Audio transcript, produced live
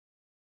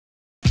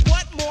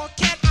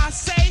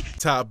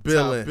Top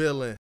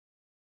Billin.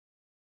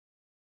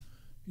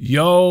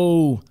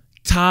 Yo,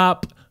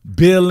 top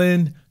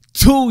Billin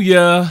to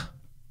ya.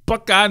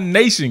 Buckeye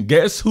Nation,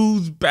 guess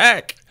who's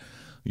back?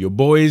 Your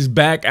boy is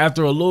back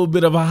after a little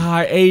bit of a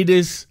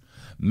hiatus.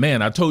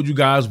 Man, I told you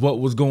guys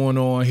what was going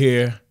on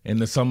here in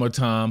the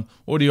summertime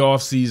or the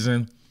off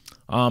season.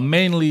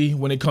 Mainly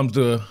when it comes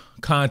to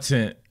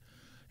content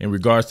in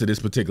regards to this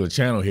particular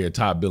channel here,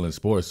 Top Billin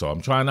Sports. So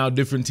I'm trying out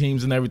different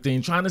teams and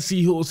everything, trying to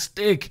see who will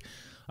stick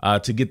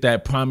to get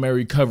that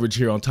primary coverage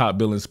here on Top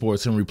Billin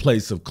Sports in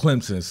replace of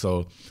Clemson.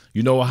 So,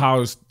 you know,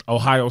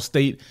 Ohio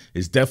State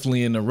is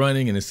definitely in the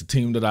running, and it's a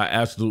team that I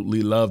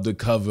absolutely love to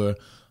cover.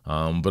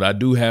 But I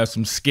do have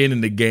some skin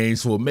in the game,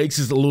 so it makes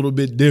it a little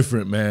bit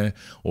different, man,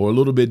 or a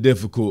little bit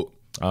difficult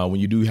when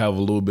you do have a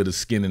little bit of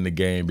skin in the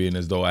game, being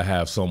as though I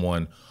have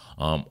someone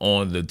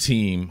on the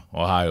team,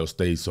 Ohio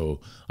State.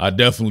 So I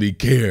definitely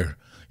care,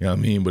 you know what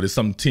I mean? But it's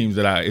some teams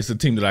that it's a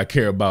team that I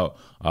care about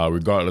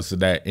regardless of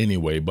that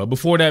anyway. But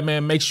before that,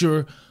 man, make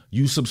sure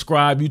you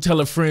subscribe, you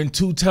tell a friend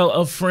to tell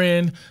a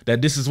friend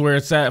that this is where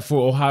it's at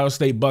for Ohio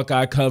State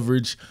Buckeye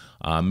coverage.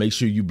 Make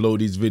sure you blow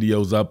these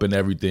videos up and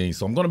everything.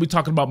 So I'm going to be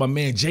talking about my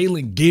man,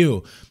 Jaelen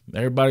Gill.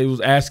 Everybody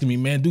was asking me,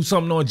 man, do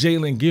something on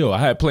Jaelen Gill. I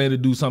had planned to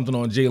do something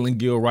on Jaelen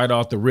Gill right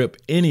off the rip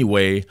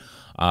anyway,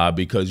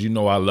 because, you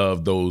know, I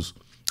love those.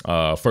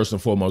 First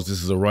and foremost,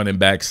 this is a running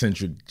back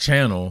centric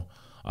channel.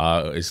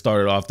 It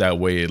started off that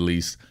way, at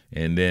least.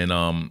 And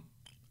then,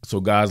 so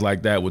guys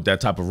like that with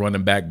that type of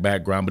running back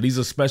background, but he's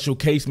a special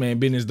case, man,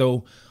 being as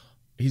though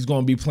he's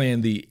going to be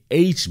playing the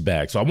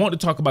H-Back. So I want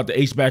to talk about the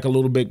H-Back a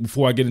little bit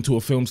before I get into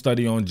a film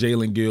study on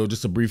Jaelen Gill,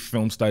 just a brief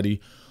film study.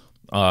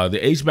 The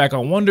H-Back, I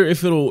wonder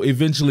if it'll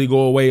eventually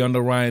go away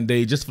under Ryan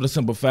Day, just for the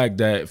simple fact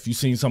that if you've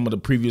seen some of the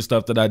previous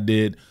stuff that I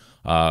did,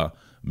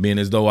 being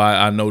as though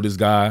I know this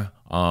guy,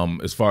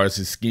 as far as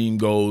his scheme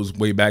goes,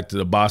 way back to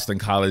the Boston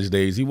College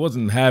days, he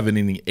wasn't having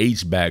any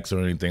H-Backs or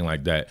anything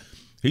like that.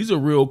 He's a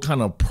real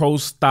kind of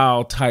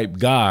pro-style type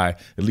guy,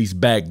 at least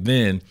back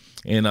then.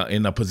 In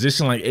a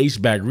position like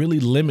H-Back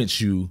really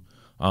limits you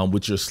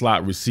with your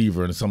slot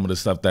receiver and some of the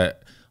stuff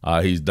that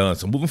he's done.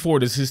 So moving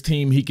forward, as his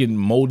team, he can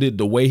mold it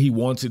the way he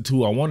wants it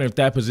to. I wonder if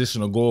that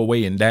position will go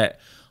away in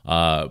that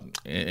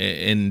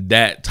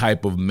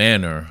type of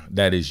manner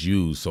that is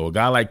used. So a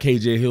guy like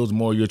KJ Hill's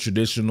more your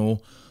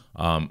traditional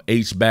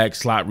H-Back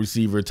slot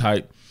receiver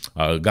type.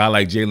 A guy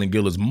like Jaelen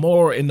Gill is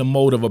more in the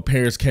mode of a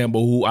Paris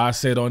Campbell, who I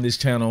said on this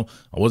channel,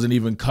 I wasn't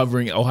even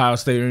covering Ohio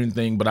State or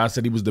anything, but I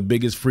said he was the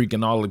biggest freak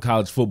in all of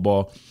college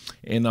football,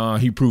 and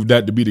he proved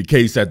that to be the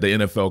case at the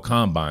NFL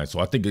Combine.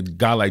 So I think a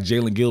guy like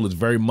Jaelen Gill is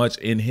very much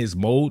in his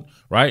mode,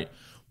 right?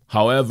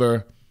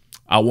 However,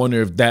 I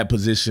wonder if that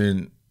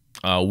position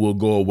will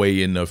go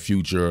away in the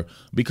future,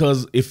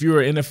 because if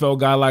you're an NFL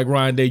guy like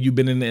Ryan Day, you've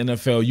been in the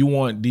NFL, you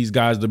want these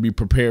guys to be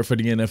prepared for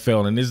the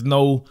NFL, and there's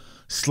no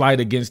slight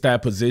against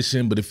that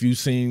position, but if you've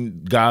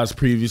seen guys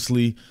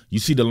previously, you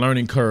see the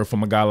learning curve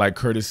from a guy like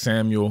Curtis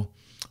Samuel,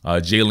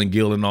 Jaelen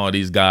Gill, and all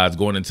these guys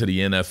going into the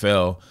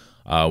NFL,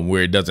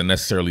 where it doesn't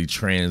necessarily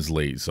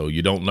translate. So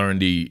you don't learn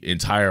the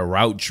entire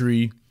route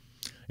tree,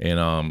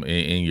 and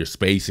in your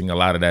spacing, a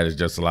lot of that is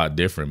just a lot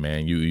different,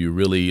 man. You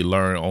really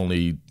learn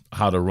only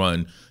how to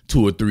run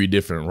 2 or 3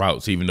 different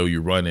routes, even though you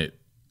run it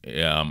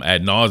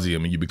ad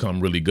nauseum, and you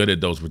become really good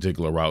at those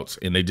particular routes.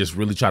 And they just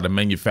really try to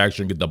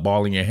manufacture and get the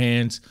ball in your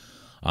hands.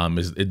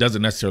 It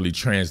doesn't necessarily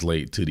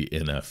translate to the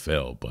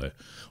NFL. But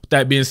with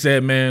that being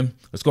said, man,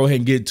 let's go ahead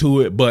and get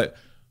to it. But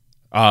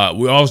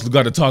we also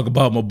got to talk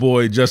about my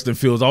boy Justin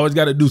Fields. Always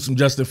got to do some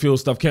Justin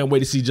Fields stuff. Can't wait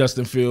to see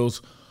Justin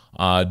Fields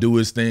do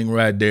his thing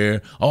right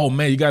there. Oh,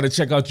 man, you got to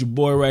check out your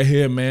boy right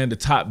here, man, the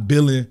Top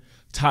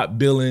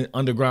Billin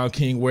Underground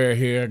King wear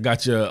here.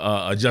 Got your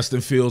a Justin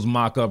Fields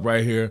mock-up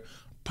right here.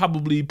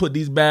 Probably put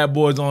these bad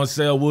boys on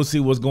sale. We'll see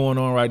what's going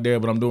on right there,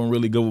 but I'm doing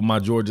really good with my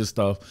Georgia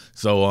stuff.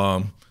 So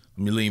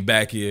let me lean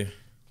back here.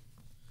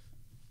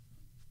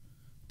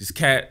 This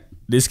cat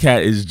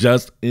is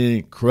just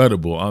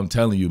incredible. I'm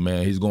telling you,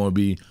 man, he's going to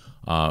be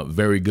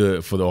very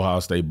good for the Ohio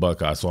State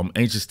Buckeyes. So I'm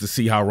anxious to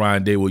see how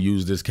Ryan Day will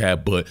use this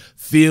cat. But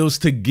Fields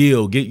to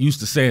Gill, get used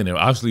to saying it.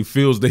 Obviously,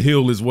 Fields to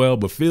Hill as well,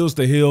 but Fields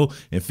to Hill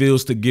and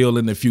Fields to Gill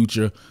in the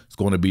future, it's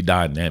going to be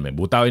dynamic.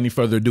 But without any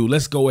further ado,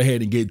 let's go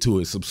ahead and get to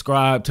it.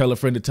 Subscribe, tell a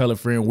friend to tell a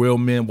friend. Real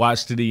men,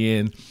 watch to the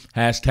end.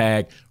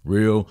 Hashtag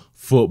real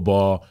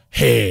football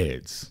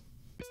heads.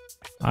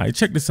 All right,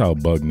 check this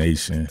out, Bug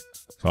Nation.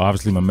 So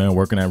obviously my man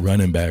working at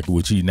running back,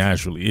 which he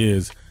naturally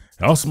is.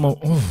 And also,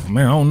 oh,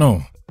 man, I don't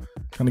know.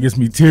 Kind of gets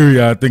me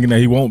teary-eyed thinking that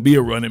he won't be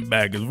a running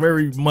back. It's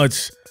very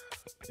much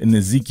an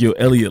Ezekiel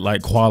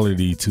Elliott-like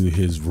quality to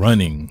his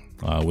running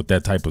with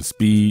that type of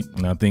speed.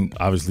 And I think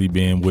obviously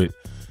being with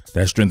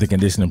that strength and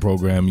conditioning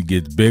program, he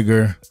gets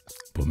bigger.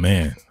 But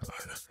man,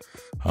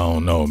 I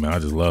don't know, man. I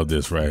just love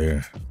this right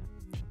here.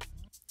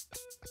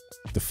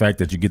 The fact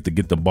that you get to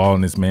get the ball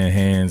in this man's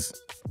hands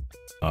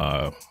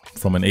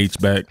from an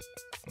H-back,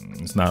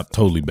 it's not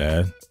totally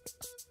bad.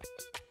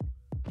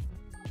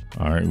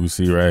 All right, we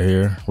see right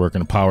here, working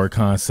the power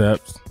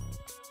concepts.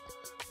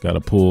 Got a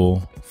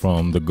pull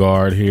from the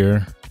guard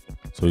here.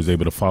 So he's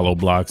able to follow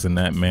blocks in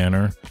that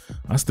manner.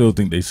 I still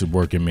think they should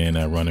work him in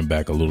at running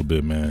back a little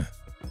bit, man.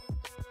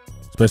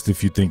 Especially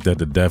if you think that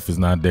the depth is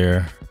not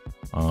there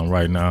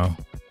right now,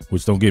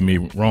 which don't get me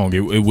wrong, it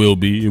will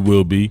be. It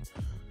will be.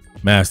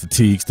 Master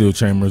Teague, Steel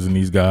Chambers, and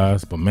these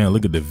guys. But, man,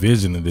 look at the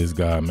vision of this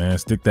guy, man.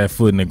 Stick that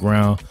foot in the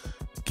ground.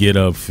 Get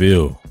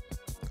upfield.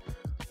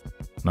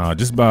 Nah,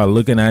 just by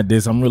looking at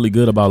this, I'm really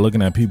good about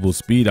looking at people's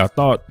speed. I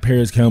thought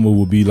Paris Campbell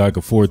would be like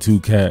a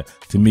 4.2 cat.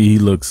 To me, he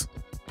looks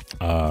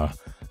kind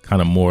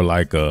of more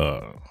like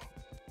a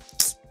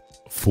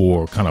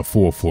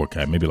 4.4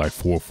 cat, maybe like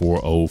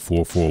 4.40,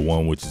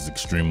 4.41, which is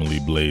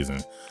extremely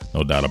blazing.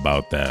 No doubt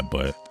about that.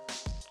 But,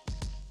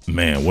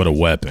 man, what a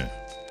weapon.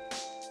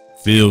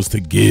 Fields to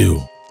Gill.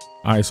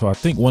 All right, so I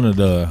think one of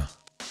the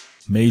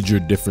major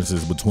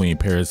differences between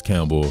Paris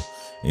Campbell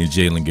and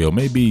Jaelen Gill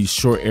may be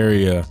short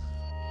area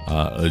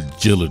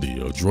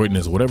agility or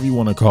adroitness, whatever you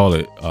want to call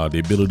it, the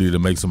ability to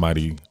make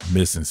somebody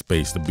miss in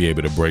space, to be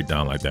able to break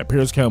down like that.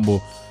 Paris Campbell,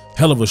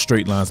 hell of a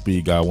straight line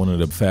speed guy, one of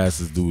the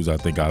fastest dudes I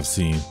think I've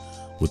seen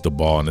with the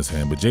ball in his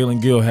hand. But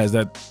Jaelen Gill has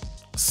that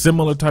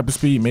similar type of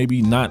speed,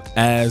 maybe not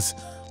as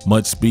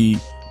much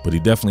speed, but he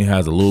definitely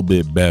has a little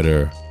bit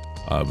better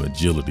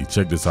agility.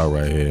 Check this out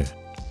right here.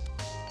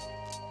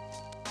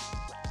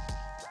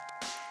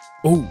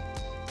 Ooh.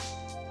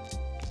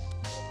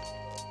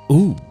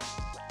 Ooh.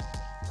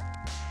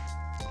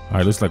 All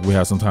right, looks like we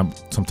have some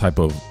type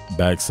of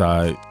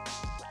backside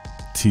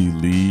T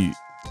lead.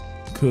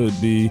 Could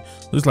be.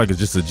 Looks like it's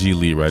just a G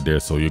lead right there.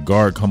 So your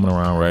guard coming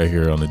around right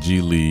here on the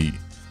G lead.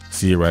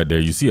 See it right there.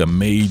 You see a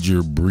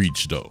major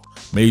breach though.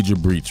 Major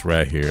breach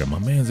right here. My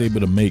man's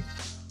able to make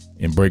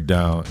and break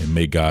down and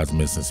make guys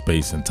miss in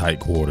space in tight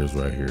quarters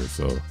right here.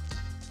 So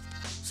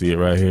see it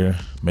right here.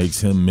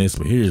 Makes him miss,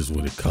 but here's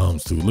what it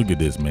comes to. Look at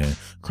this, man.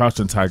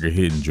 Crouching Tiger,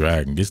 hidden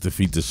dragon. Gets the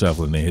feet to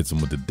shuffle and then hits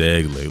him with the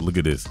dag leg. Look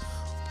at this.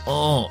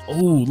 Oh,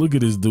 look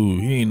at this dude.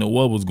 He ain't know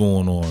what was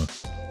going on.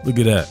 Look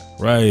at that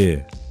right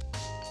here.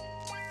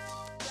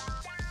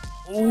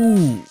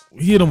 Ooh,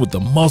 hit him with the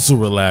muscle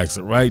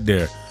relaxer right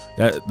there.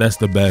 That's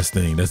the best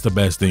thing. That's the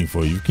best thing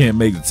for you. You can't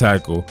make the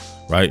tackle,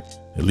 right?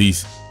 At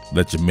least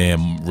let your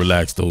man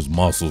relax those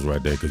muscles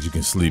right there, because you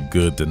can sleep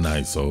good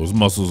tonight. So his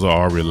muscles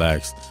are all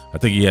relaxed. I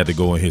think he had to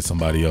go and hit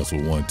somebody else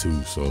with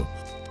 1-2. So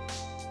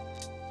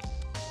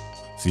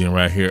see him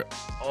right here.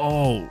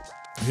 Oh,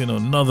 hit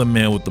another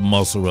man with the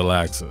muscle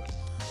relaxer.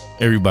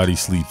 Everybody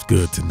sleeps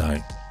good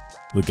tonight.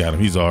 Look at him.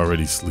 He's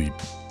already asleep.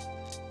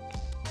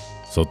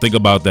 So think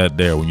about that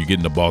there when you're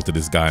getting the ball to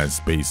this guy in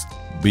space.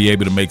 Be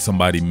able to make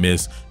somebody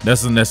miss.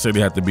 Doesn't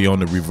necessarily have to be on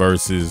the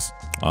reverses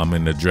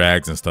and the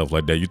drags and stuff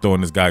like that. You're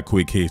throwing this guy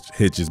quick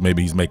hitches.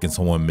 Maybe he's making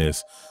someone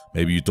miss.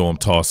 Maybe you throw him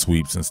toss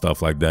sweeps and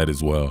stuff like that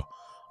as well.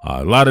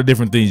 A lot of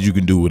different things you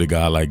can do with a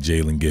guy like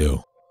Jaelen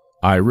Gill.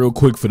 All right, real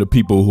quick for the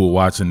people who are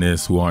watching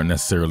this who aren't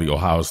necessarily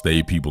Ohio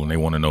State people and they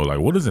want to know, like,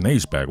 what is an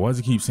H-back? Why does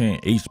he keep saying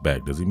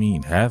H-back? Does he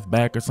mean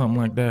halfback or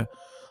something like that?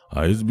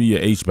 This would be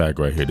an H-back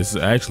right here. This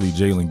is actually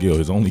Jaelen Gill,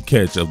 his only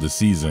catch of the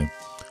season.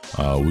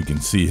 We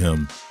can see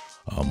him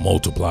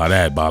multiply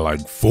that by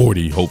like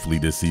 40, hopefully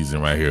this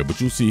season right here. But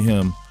you'll see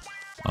him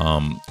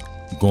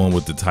going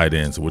with the tight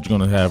end. So what you're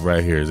going to have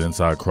right here is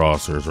inside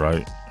crossers,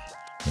 right?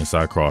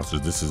 Inside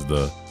crossers. This is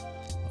the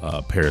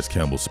Paris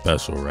Campbell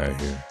special right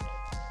here.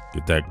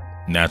 Get that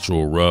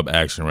natural rub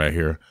action right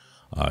here.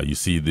 You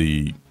see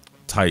the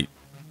tight,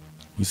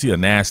 you see a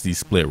nasty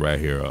split right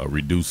here, a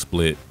reduced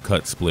split,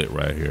 cut split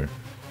right here.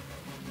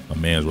 A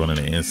man's running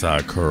an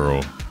inside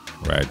curl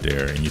right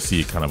there, and you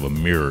see it kind of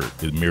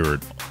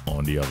mirrored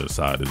on the other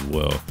side as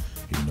well,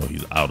 even though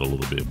he's out a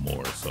little bit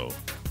more. So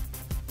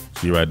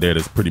see right there,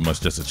 that's pretty much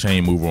just a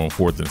chain mover on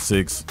 4th and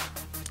 6.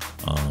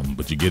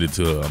 But you get it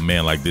to a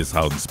man like this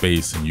out in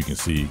space, and you can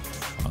see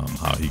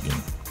how he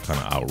can kind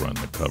of outrun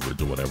the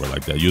coverage or whatever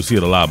like that. You'll see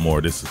it a lot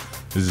more. This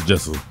is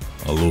just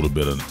a little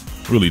bit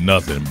of really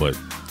nothing, but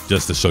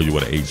just to show you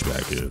what an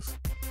H-back is.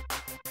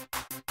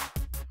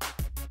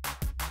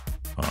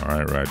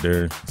 All right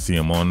there. See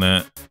him on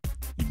that.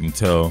 You can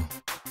tell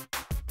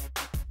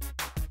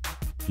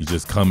he's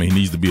just coming. He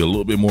needs to be a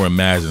little bit more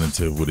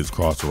imaginative with his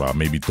crosser route.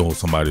 Maybe throw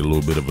somebody a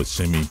little bit of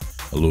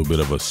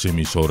a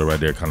shimmy shoulder right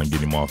there, kind of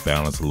get him off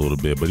balance a little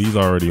bit. But he's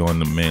already on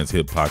the man's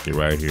hip pocket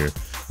right here.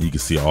 You can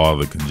see all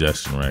the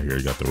congestion right here.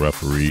 You got the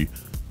referee.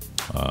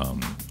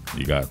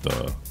 You got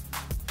the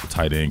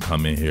tight end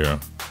coming here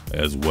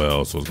as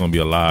well. So it's going to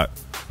be a lot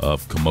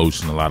of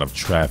commotion, a lot of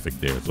traffic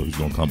there. So he's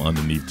going to come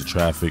underneath the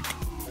traffic.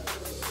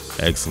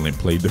 Excellent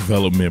play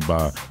development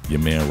by your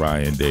man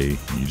Ryan Day.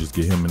 You just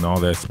get him in all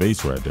that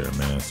space right there,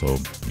 man. So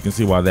you can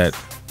see why that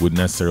wouldn't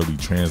necessarily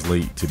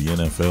translate to the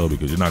NFL,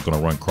 because you're not going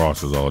to run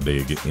crosses all day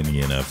in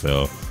the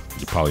NFL.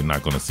 You're probably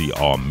not going to see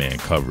all man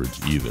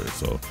coverage either.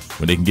 So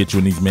when they can get you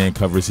in these man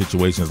coverage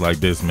situations like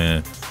this,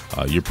 man,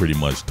 you're pretty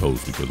much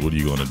toast, because what are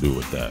you going to do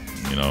with that,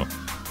 you know,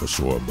 for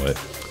sure. But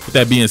with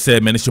that being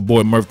said, man, it's your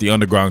boy Murf, the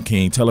Underground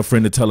King. Tell a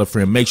friend to tell a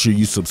friend. Make sure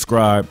you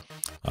subscribe.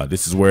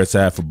 This is where it's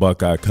at for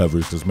Buckeye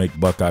coverage. Let's make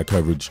Buckeye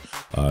coverage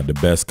the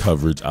best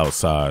coverage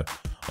outside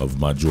of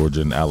my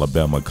Georgia and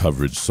Alabama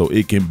coverage, so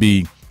it can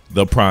be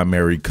the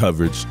primary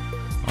coverage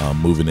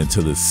moving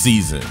into the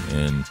season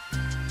and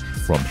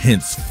from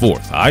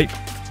henceforth. All right.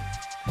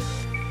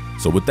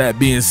 So with that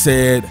being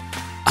said,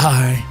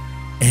 I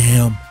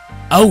am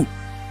out.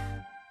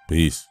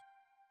 Peace.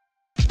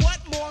 What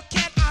more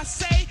can I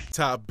say?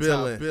 Top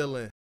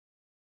Billin.